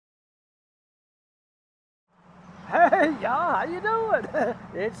Hey, y'all, how you doing?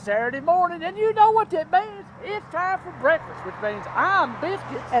 It's Saturday morning, and you know what that means. It's time for breakfast, which means I'm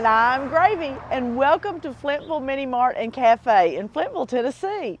Biscuits. And I'm Gravy, and welcome to Flintville Mini Mart and Cafe in Flintville,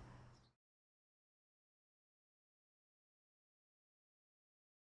 Tennessee.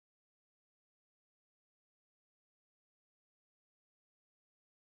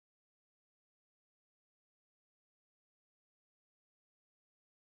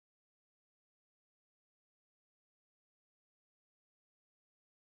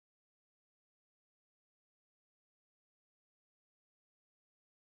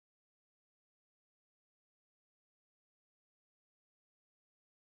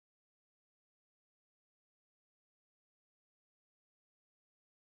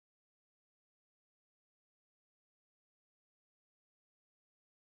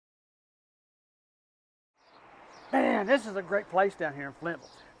 Man, this is a great place down here in Flintville.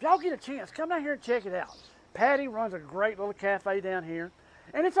 If y'all get a chance, come down here and check it out. Patty runs a great little cafe down here,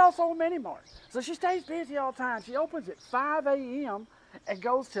 and it's also a mini mart. So she stays busy all the time. She opens at 5 a.m. and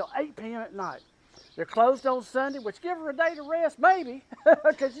goes till 8 p.m. at night. They're closed on Sunday, which give her a day to rest, maybe,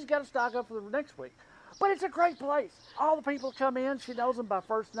 because she's got to stock up for the next week. But it's a great place. All the people come in, she knows them by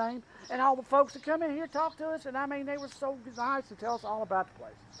first name, and all the folks that come in here talk to us, and I mean, they were so nice to tell us all about the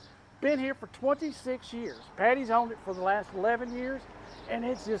place. Been here for 26 years. Patty's owned it for the last 11 years, and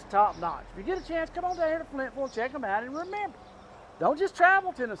it's just top notch. If you get a chance, come on down here to Flintville and check them out. And remember, don't just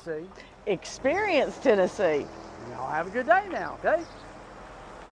travel Tennessee. Experience Tennessee. Y'all have a good day now, okay?